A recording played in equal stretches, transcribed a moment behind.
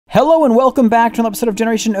Hello and welcome back to an episode of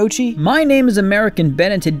Generation Ochi. My name is American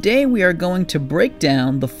Ben and today we are going to break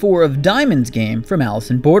down the Four of Diamonds game from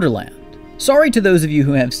Alice in Borderland. Sorry to those of you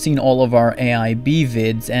who have seen all of our AIB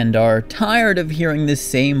vids and are tired of hearing the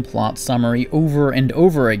same plot summary over and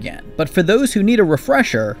over again, but for those who need a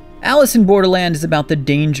refresher, Alice in Borderland is about the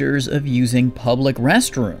dangers of using public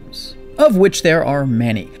restrooms, of which there are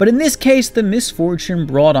many. But in this case, the misfortune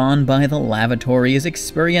brought on by the lavatory is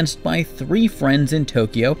experienced by three friends in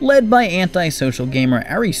Tokyo, led by antisocial gamer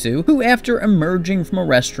Arisu, who after emerging from a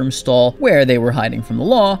restroom stall where they were hiding from the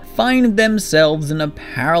law, find themselves in a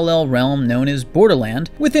parallel realm known as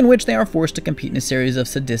Borderland, within which they are forced to compete in a series of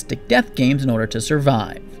sadistic death games in order to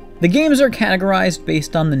survive. The games are categorized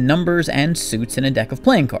based on the numbers and suits in a deck of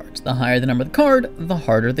playing cards. The higher the number of the card, the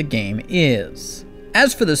harder the game is.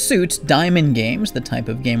 As for the suits, diamond games, the type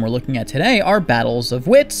of game we're looking at today, are battles of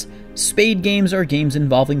wits, spade games are games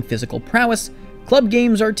involving physical prowess, club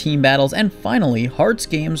games are team battles, and finally, hearts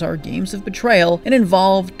games are games of betrayal and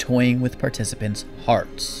involve toying with participants'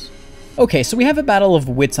 hearts. Okay, so we have a battle of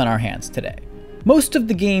wits on our hands today. Most of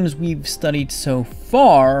the games we've studied so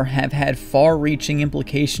far have had far-reaching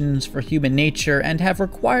implications for human nature and have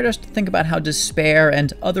required us to think about how despair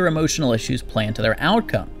and other emotional issues play into their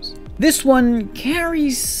outcomes. This one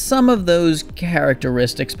carries some of those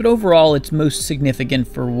characteristics, but overall it's most significant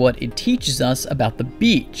for what it teaches us about the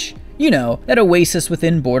beach. You know, that oasis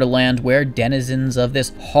within Borderland where denizens of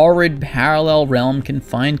this horrid parallel realm can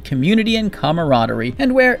find community and camaraderie,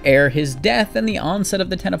 and where ere his death and the onset of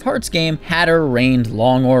the Ten of Hearts game, Hatter reigned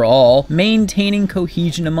long or all, maintaining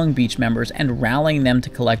cohesion among beach members and rallying them to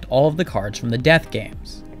collect all of the cards from the death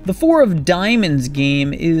games. The Four of Diamonds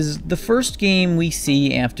game is the first game we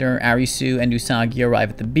see after Arisu and Usagi arrive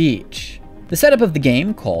at the beach. The setup of the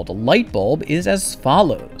game, called a light bulb, is as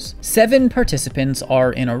follows. 7 participants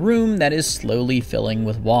are in a room that is slowly filling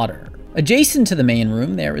with water. Adjacent to the main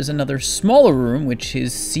room, there is another smaller room which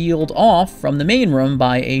is sealed off from the main room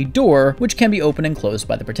by a door which can be opened and closed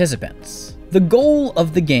by the participants. The goal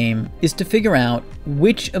of the game is to figure out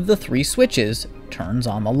which of the 3 switches turns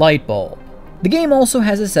on the light bulb. The game also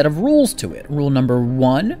has a set of rules to it. Rule number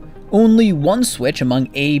 1, only one switch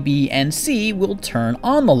among A, B, and C will turn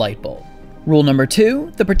on the light bulb. Rule number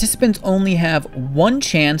 2, the participants only have one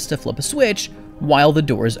chance to flip a switch while the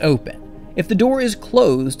door is open. If the door is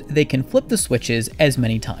closed, they can flip the switches as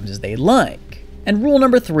many times as they like. And rule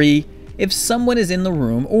number 3, if someone is in the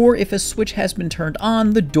room or if a switch has been turned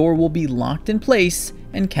on, the door will be locked in place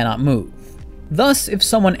and cannot move. Thus, if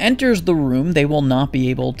someone enters the room, they will not be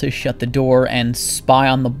able to shut the door and spy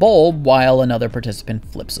on the bulb while another participant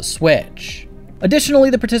flips a switch. Additionally,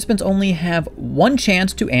 the participants only have one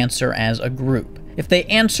chance to answer as a group. If they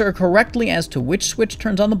answer correctly as to which switch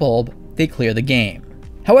turns on the bulb, they clear the game.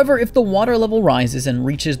 However, if the water level rises and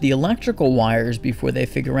reaches the electrical wires before they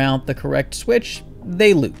figure out the correct switch,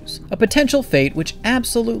 they lose. A potential fate which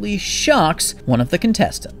absolutely shocks one of the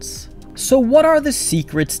contestants. So what are the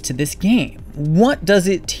secrets to this game? What does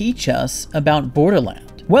it teach us about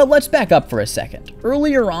Borderland? Well, let's back up for a second.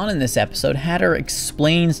 Earlier on in this episode, Hatter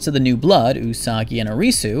explains to the new blood, Usagi and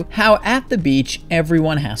Arisu, how at the beach,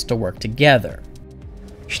 everyone has to work together.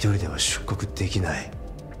 一人では出国できない。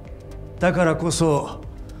だからこそ、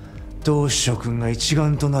同志諸君が一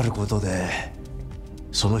丸となることで、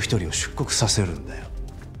その一人を出国させるんだよ。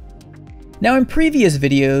Now, in previous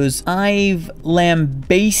videos, I've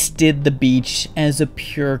lambasted the beach as a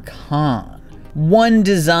pure con. One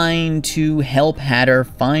designed to help Hatter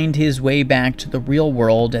find his way back to the real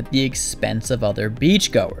world at the expense of other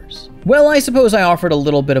beachgoers. Well, I suppose I offered a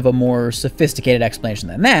little bit of a more sophisticated explanation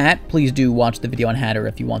than that. Please do watch the video on Hatter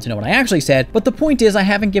if you want to know what I actually said, but the point is I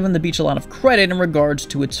haven't given the beach a lot of credit in regards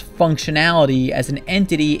to its functionality as an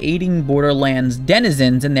entity aiding Borderland's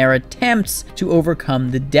denizens in their attempts to overcome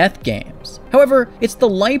the death games. However, it's the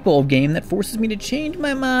light bulb game that forces me to change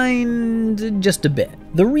my mind just a bit.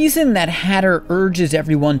 The reason that Hatter urges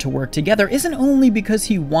everyone to work together isn't only because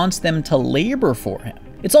he wants them to labor for him.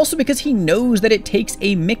 It's also because he knows that it takes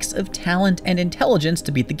a mix of talent and intelligence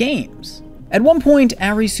to beat the games. At one point,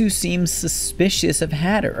 Arisu seems suspicious of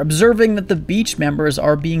Hatter, observing that the beach members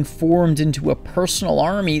are being formed into a personal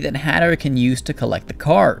army that Hatter can use to collect the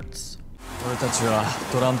cards.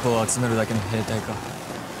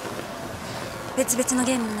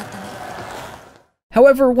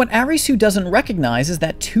 However, what Arisu doesn't recognize is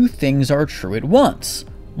that 2 things are true at once.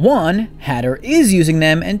 1, Hatter is using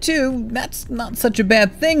them, and 2, that's not such a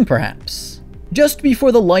bad thing, perhaps. Just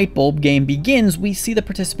before the light bulb game begins, we see the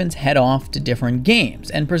participants head off to different games,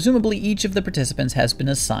 and presumably each of the participants has been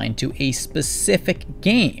assigned to a specific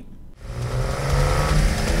game.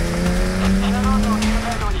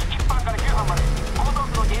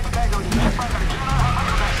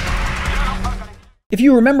 If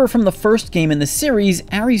you remember from the first game in the series,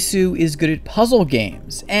 Arisu is good at puzzle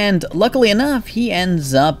games, and luckily enough, he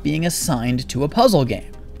ends up being assigned to a puzzle game.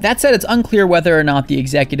 That said, it's unclear whether or not the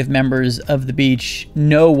executive members of the beach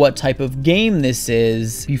know what type of game this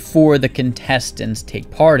is before the contestants take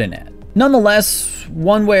part in it. Nonetheless,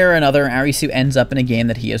 one way or another, Arisu ends up in a game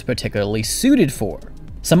that he is particularly suited for.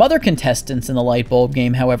 Some other contestants in the light bulb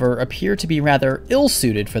game, however, appear to be rather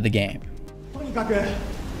ill-suited for the game.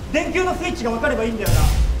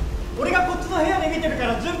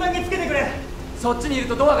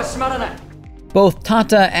 Both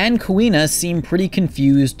Tata and Kuina seem pretty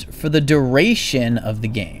confused for the duration of the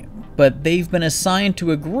game, but they've been assigned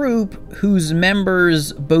to a group whose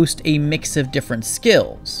members boast a mix of different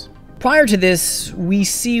skills. Prior to this, we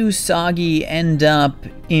see Usagi end up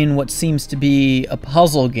in what seems to be a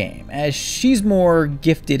puzzle game. As she's more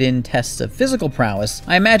gifted in tests of physical prowess,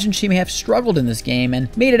 I imagine she may have struggled in this game and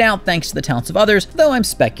made it out thanks to the talents of others, though I'm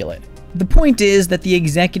speculating. The point is that the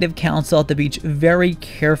executive council at the beach very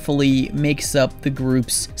carefully makes up the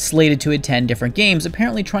groups slated to attend different games,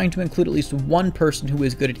 apparently trying to include at least one person who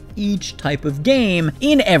is good at each type of game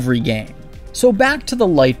in every game. So back to the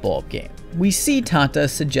light bulb game. We see Tata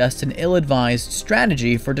suggest an ill-advised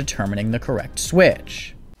strategy for determining the correct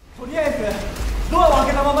switch.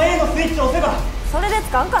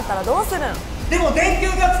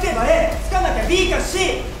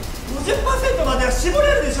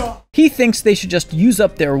 He thinks they should just use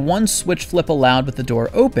up their one switch flip allowed with the door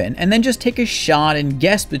open, and then just take a shot and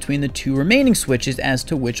guess between the two remaining switches as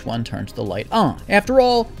to which one turns the light on. After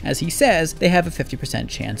all, as he says, they have a 50%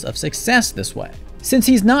 chance of success this way. Since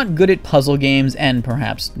he's not good at puzzle games and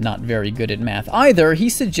perhaps not very good at math either, he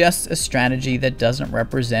suggests a strategy that doesn't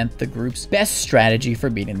represent the group's best strategy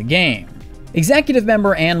for beating the game. Executive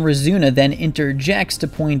member Ann Rizuna then interjects to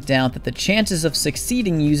point out that the chances of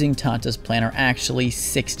succeeding using Tata's plan are actually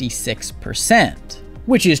 66%.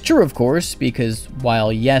 Which is true, of course, because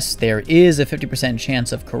while yes, there is a 50%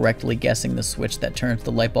 chance of correctly guessing the switch that turns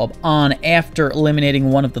the light bulb on after eliminating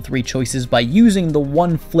one of the three choices by using the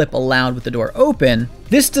one flip allowed with the door open,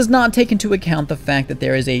 this does not take into account the fact that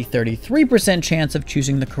there is a 33% chance of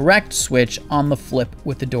choosing the correct switch on the flip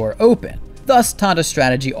with the door open. Thus, Tata's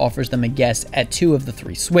strategy offers them a guess at two of the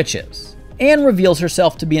three switches. Anne reveals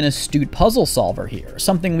herself to be an astute puzzle solver here,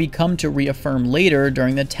 something we come to reaffirm later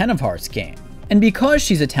during the Ten of Hearts game. And because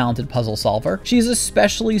she's a talented puzzle solver, she's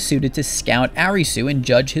especially suited to scout Arisu and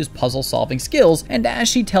judge his puzzle solving skills, and as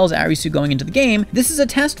she tells Arisu going into the game, this is a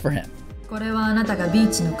test for him.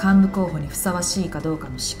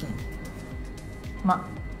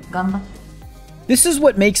 This is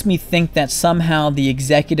what makes me think that somehow the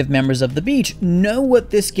executive members of the beach know what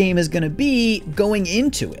this game is going to be going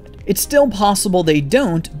into it. It's still possible they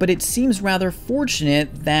don't, but it seems rather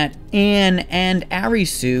fortunate that Anne and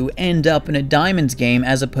Arisu end up in a diamonds game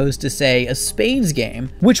as opposed to, say, a spades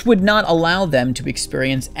game, which would not allow them to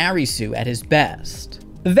experience Arisu at his best.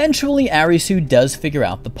 Eventually, Arisu does figure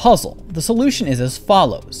out the puzzle. The solution is as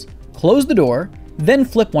follows. Close the door, then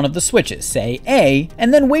flip one of the switches, say A,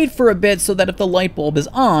 and then wait for a bit so that if the light bulb is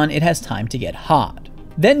on, it has time to get hot.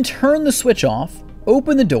 Then turn the switch off,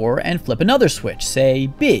 open the door, and flip another switch, say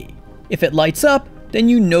B. If it lights up, then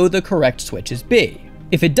you know the correct switch is B.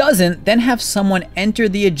 If it doesn't, then have someone enter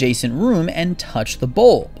the adjacent room and touch the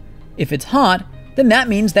bulb. If it's hot, then that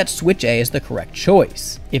means that switch A is the correct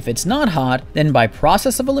choice. If it's not hot, then by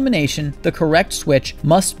process of elimination, the correct switch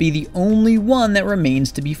must be the only one that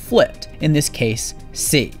remains to be flipped, in this case,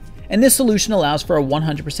 C. And this solution allows for a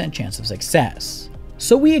 100% chance of success.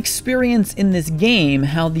 So we experience in this game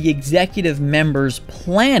how the executive members'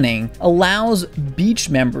 planning allows beach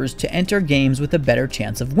members to enter games with a better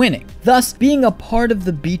chance of winning. Thus, being a part of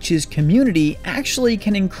the beach's community actually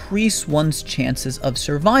can increase one's chances of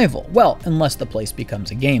survival. Well, unless the place becomes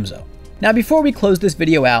a game zone. Now, before we close this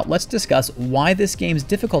video out, let's discuss why this game's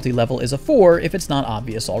difficulty level is a 4 if it's not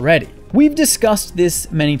obvious already. We've discussed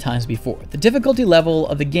this many times before. The difficulty level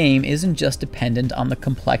of the game isn't just dependent on the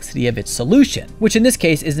complexity of its solution, which in this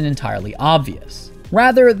case isn't entirely obvious.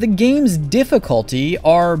 Rather, the game's difficulty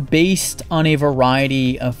are based on a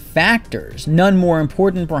variety of factors, none more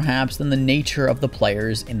important perhaps than the nature of the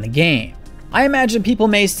players in the game. I imagine people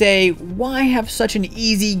may say, why have such an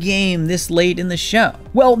easy game this late in the show?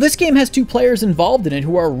 Well, this game has 2 players involved in it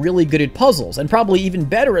who are really good at puzzles, and probably even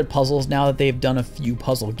better at puzzles now that they've done a few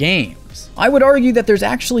puzzle games. I would argue that there's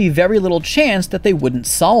actually very little chance that they wouldn't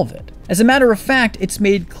solve it. As a matter of fact, it's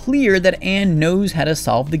made clear that Anne knows how to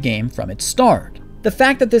solve the game from its start. The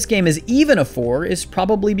fact that this game is even a 4 is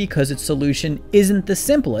probably because its solution isn't the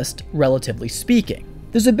simplest, relatively speaking.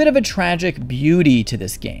 There's a bit of a tragic beauty to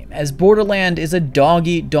this game, as Borderland is a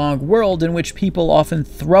dog-eat-dog world in which people often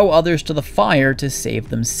throw others to the fire to save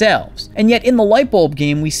themselves. And yet in the Lightbulb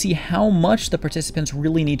game, we see how much the participants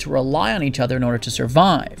really need to rely on each other in order to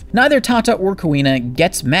survive. Neither Tata or Kawina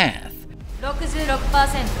gets math. 66%.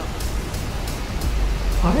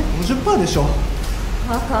 あれ 50% でしょ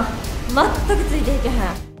全くついていけへん。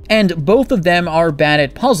 And both of them are bad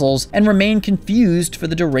at puzzles and remain confused for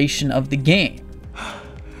the duration of the game.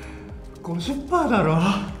 50% だろ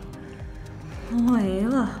もうええ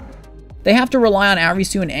わ。 They have to rely on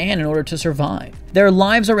Arisu and Anne in order to survive. Their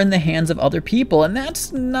lives are in the hands of other people, and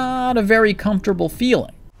that's not a very comfortable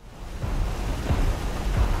feeling.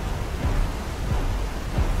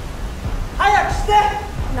 早くして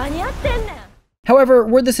何やってんねん。 However,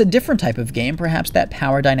 were this a different type of game, perhaps that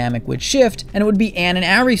power dynamic would shift, and it would be Anne and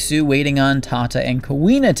Arisu waiting on Tata and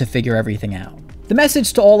Kawina to figure everything out. The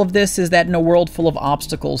message to all of this is that in a world full of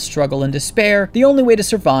obstacles, struggle, and despair, the only way to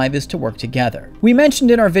survive is to work together. We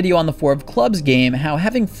mentioned in our video on the Four of Clubs game how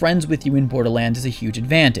having friends with you in Borderland is a huge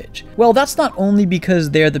advantage. Well, that's not only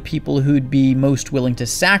because they're the people who'd be most willing to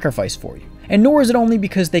sacrifice for you, and nor is it only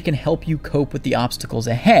because they can help you cope with the obstacles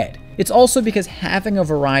ahead. It's also because having a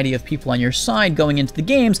variety of people on your side going into the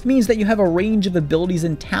games means that you have a range of abilities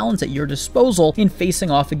and talents at your disposal in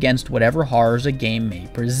facing off against whatever horrors a game may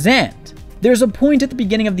present. There's a point at the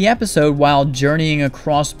beginning of the episode while journeying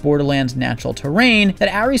across Borderland's natural terrain that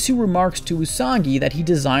Arisu remarks to Usagi that he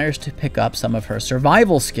desires to pick up some of her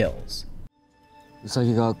survival skills. ウサ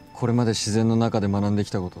ギがこれまで自然の中で学んでき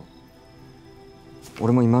たこと、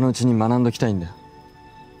俺も今のうちに学んどきたいんだよ。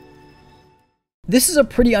 This is a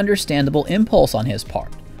pretty understandable impulse on his part.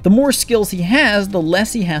 The more skills he has, the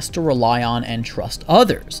less he has to rely on and trust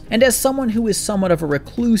others. And as someone who is somewhat of a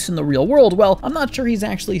recluse in the real world, well, I'm not sure he's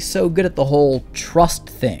actually so good at the whole trust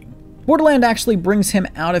thing. Borderland actually brings him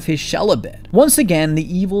out of his shell a bit. Once again,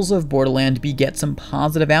 the evils of Borderland beget some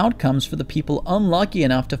positive outcomes for the people unlucky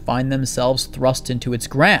enough to find themselves thrust into its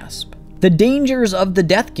grasp. The dangers of the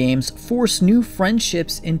death games force new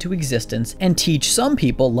friendships into existence and teach some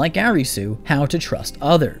people, like Arisu, how to trust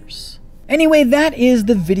others. Anyway, that is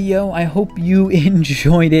the video. I hope you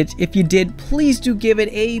enjoyed it. If you did, please do give it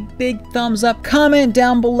a big thumbs up. Comment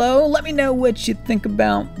down below. Let me know what you think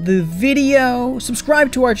about the video.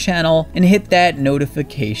 Subscribe to our channel and hit that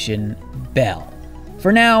notification bell.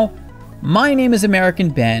 For now, my name is American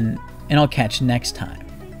Ben, and I'll catch you next time.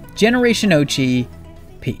 Generation Ochi,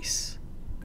 peace.